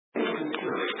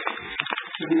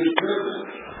to the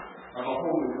observance of a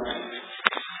holy Lent.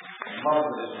 Love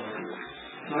this word.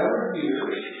 So every year,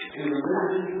 in the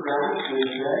liturgy throughout the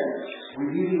day, we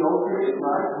do the opening,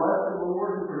 right? Bless the Lord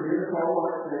who forgives all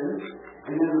our sins.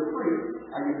 And then the priest,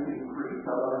 I get to be the priest,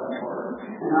 I love that part.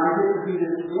 And I get to be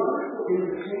this wonderful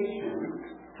invitation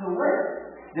to Lent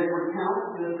that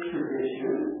recounts this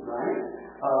tradition, right,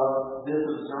 of this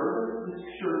observance this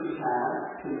church has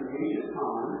to the age of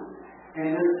time,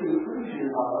 and this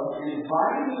conclusion of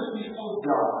inviting the people of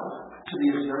God to the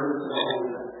observance of the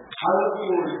Holy Day. I look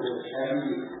forward to this every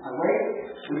year. I wait,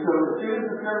 and so as soon as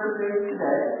the service is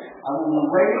today, I will be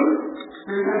waiting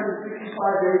 365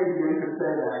 days again to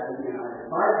say that again. I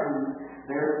invite you,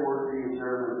 therefore, to the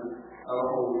observance of a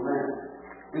Holy Lent.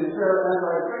 And so as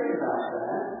I pray about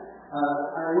that,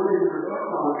 I wanted to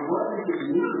reflect on what does it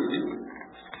mean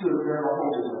to observe a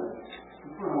Holy Lent.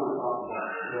 That's what I want to talk about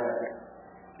today.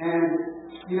 And,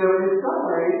 in some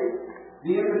ways,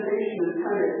 the invitation is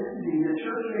kind of easy. The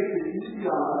church makes it easy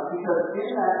on us because in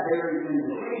that very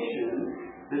invitation,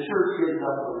 the church gives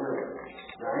us a list,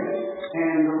 right?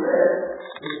 And the list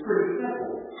is pretty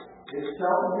simple. It's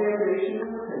self-examination and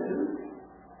repentance,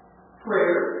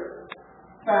 prayer,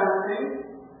 fasting,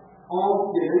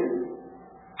 almsgiving,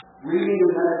 reading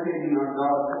and meditating on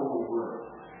God's holy word.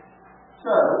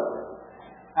 So,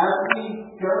 as we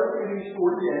go through these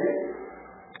 40 days,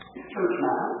 church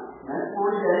mass, that's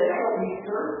 40 days of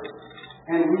Easter,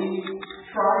 and we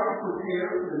try to prepare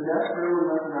for the death,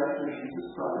 burial, and resurrection of Jesus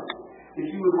Christ. If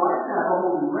you would like to have a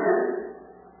Holy Lent,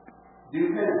 do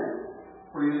penance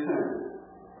for your sins.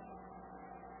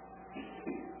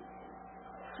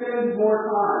 Spend more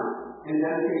time in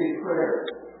dedicated prayer.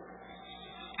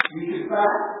 You should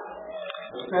fast,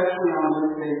 especially on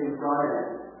Wednesdays and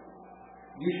Fridays.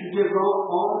 You should give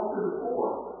alms to the poor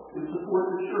and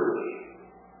support the church.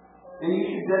 And you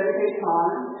should dedicate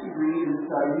time to read and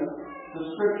study the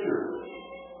Scriptures.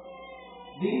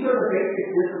 These are the basic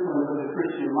disciplines of the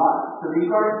Christian life. So these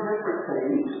are different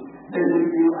things than we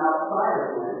do outside of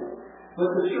Lent.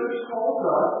 But the church calls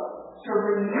us to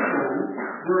renew them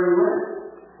during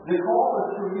Lent. They call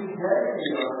us to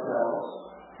rededicate ourselves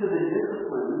to the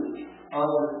disciplines of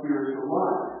the spiritual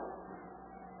life.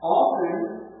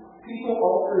 Often, people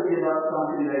also give up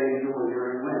something they enjoy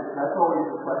during Lent. That's always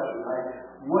the question, right?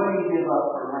 What do you give up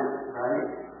for Lent, right?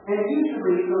 And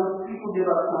usually, some people give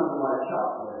up something like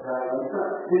chocolate, right?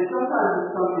 And sometimes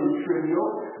it's something trivial,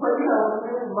 but if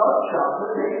you love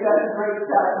chocolate, maybe that's a great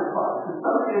sacrifice. And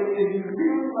something, if you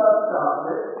really love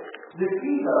chocolate, the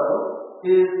key, though,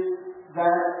 is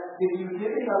that if you're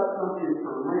giving up something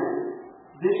for Lent,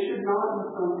 this should not be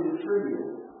something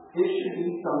trivial. It should be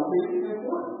something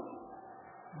important.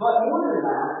 But more than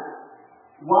that,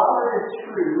 while it is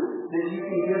true that you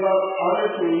can give up other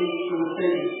things for the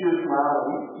sake of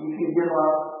spirituality, you can give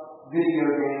up video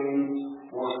games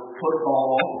or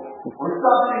football or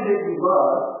something that you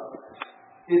love,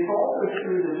 it's also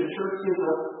true that the church gives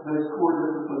us those core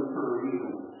disciplines for a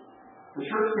reason. The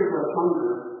church gives us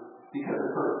hunger because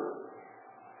it hurts.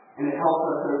 And it helps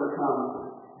us overcome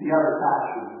the other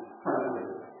passions, frankly.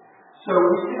 So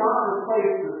we cannot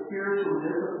replace the spiritual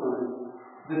disciplines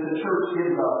that the church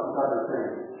gives us with other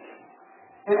things.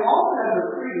 And often as a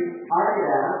priest, I get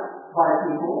asked by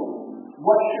people,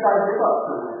 what should I give up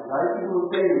for Lent? Right? People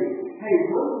will say to me, hey,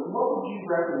 what would you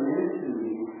recommend to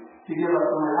me to give up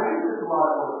for Lent? I think there's a lot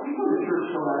of work. People in the church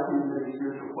don't ask me many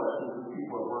spiritual questions as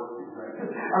people at work do, right?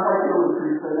 I might go to the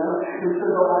priest, I know, and so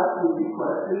they'll ask me these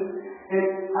questions. And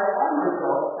I find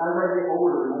myself, as I get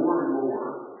older, more and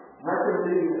more,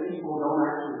 recommending that people don't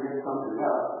actually give something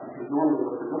up, because normally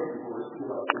what they're looking for is to give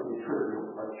up something trivial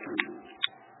like truth.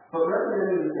 But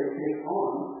recommending that they take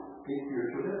on a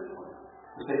spiritual discipline.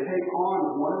 That they take on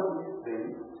one of these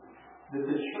things that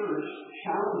the church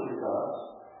challenges us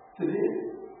to do.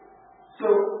 So,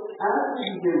 as we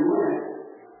begin Lent,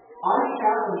 I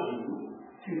challenge you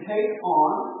to take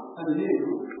on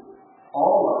anew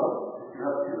all of, if you're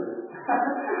up to it,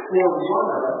 or one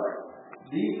of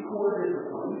these core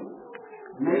disciplines,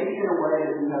 maybe in a way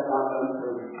that you have not done so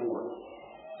before.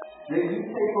 That you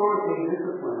take on a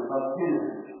discipline of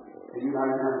penance, and you and I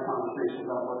can have a conversation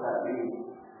about what that means.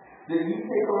 That you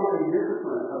take on a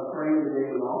discipline of praying the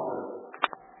daily office.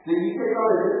 That you take on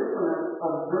a discipline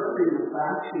of observing the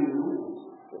fasting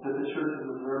rules that the church has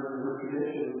observed in her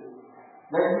tradition.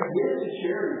 That you give to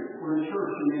charity for the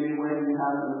church in any way you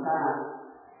have in the past.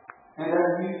 And as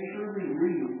you truly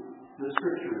read the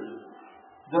Scriptures,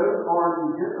 those are the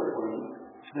disciplines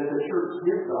that the church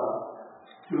gives us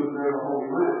to observe a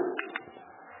Holy Lent.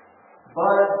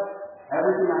 But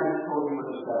everything I just told you was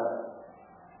a setup.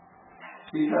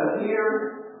 Because here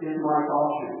is my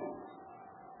caution.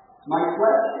 My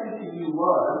question to you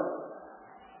was,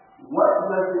 what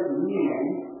does it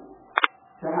mean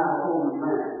to have a holy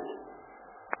Lent?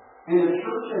 And the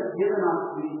Church has given us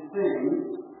these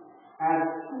things as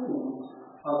tools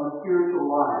of the spiritual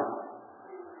life.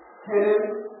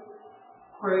 Penance,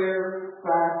 prayer,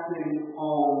 fasting,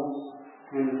 alms,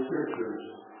 and the Scriptures.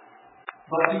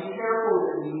 But be careful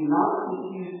that you do not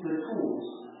confuse the tools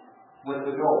with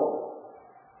the goal.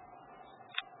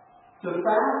 To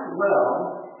fast well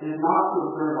is not to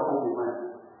observe a holy Lent.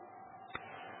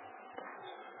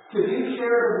 To do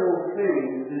charitable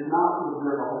things is not to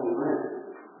observe a holy Lent.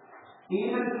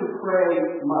 Even to pray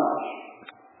much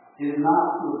is not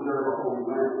to observe a holy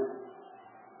Lent.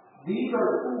 These are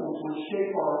tools which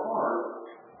shape our hearts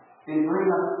and bring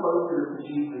us closer to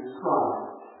Jesus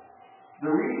Christ.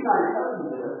 The reason I tell you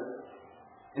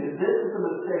this is a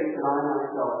mistake that I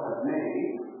myself have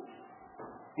made,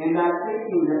 in that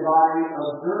thinking that by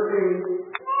observing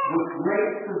with great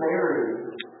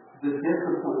severity the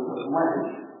disciplines of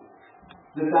Lent,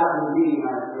 that would mean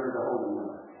I observe the Holy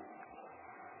Lent.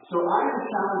 So I am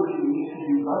challenging you to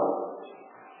do both.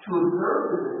 To observe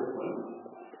the disciplines,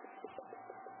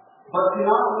 but to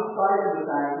not lose sight of the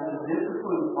fact that the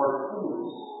disciplines are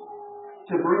tools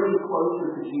to bring you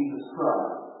closer to Jesus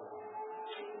Christ.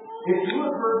 If you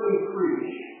have heard me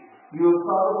preach, you have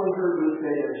probably heard me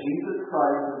say that Jesus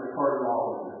Christ is a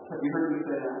cardiologist. Have you heard me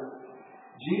say that?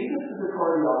 Jesus is a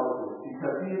cardiologist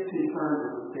because he is concerned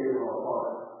with the state of our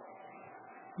heart.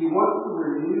 He wants to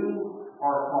renew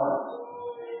our hearts.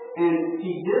 And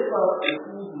he gives us the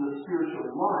tools of the spiritual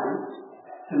life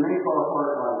to make our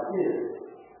heart like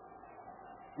his.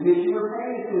 And if you were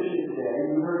paying attention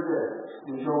today, you heard this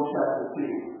in Joel chapter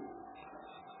 2.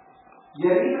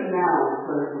 Yet even now,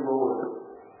 says the Lord,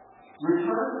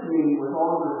 return to me with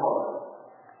all your heart,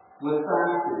 with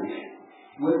fasting,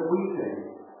 with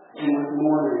weeping, and with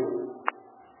mourning,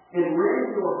 and rend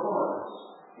your hearts,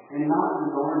 and not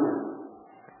your garments.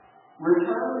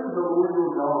 Return to the Lord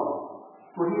your God,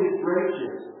 for he is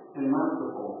gracious and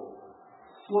merciful,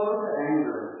 slow to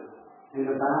anger, and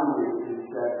abounding in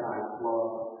steadfast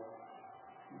love.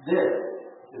 This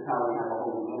is how we have a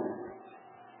holy Lent.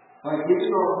 By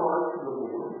giving our hearts to the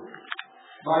Lord,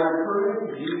 by returning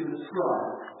to Jesus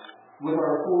Christ with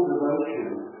our full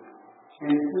devotion,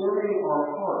 and forming our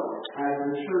hearts as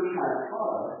the Church has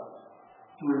taught us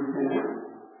through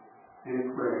penance,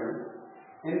 and prayer,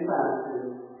 and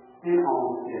fasting, and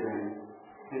almsgiving,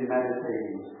 and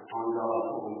meditating on God's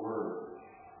holy word.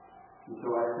 And so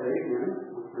I say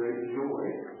again, with great joy,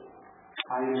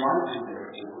 I invite you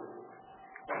therefore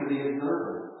to the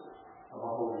observance of a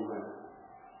holy Lent.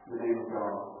 In the name of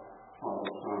God,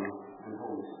 Father, Son, and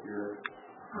Holy Spirit.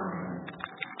 Amen.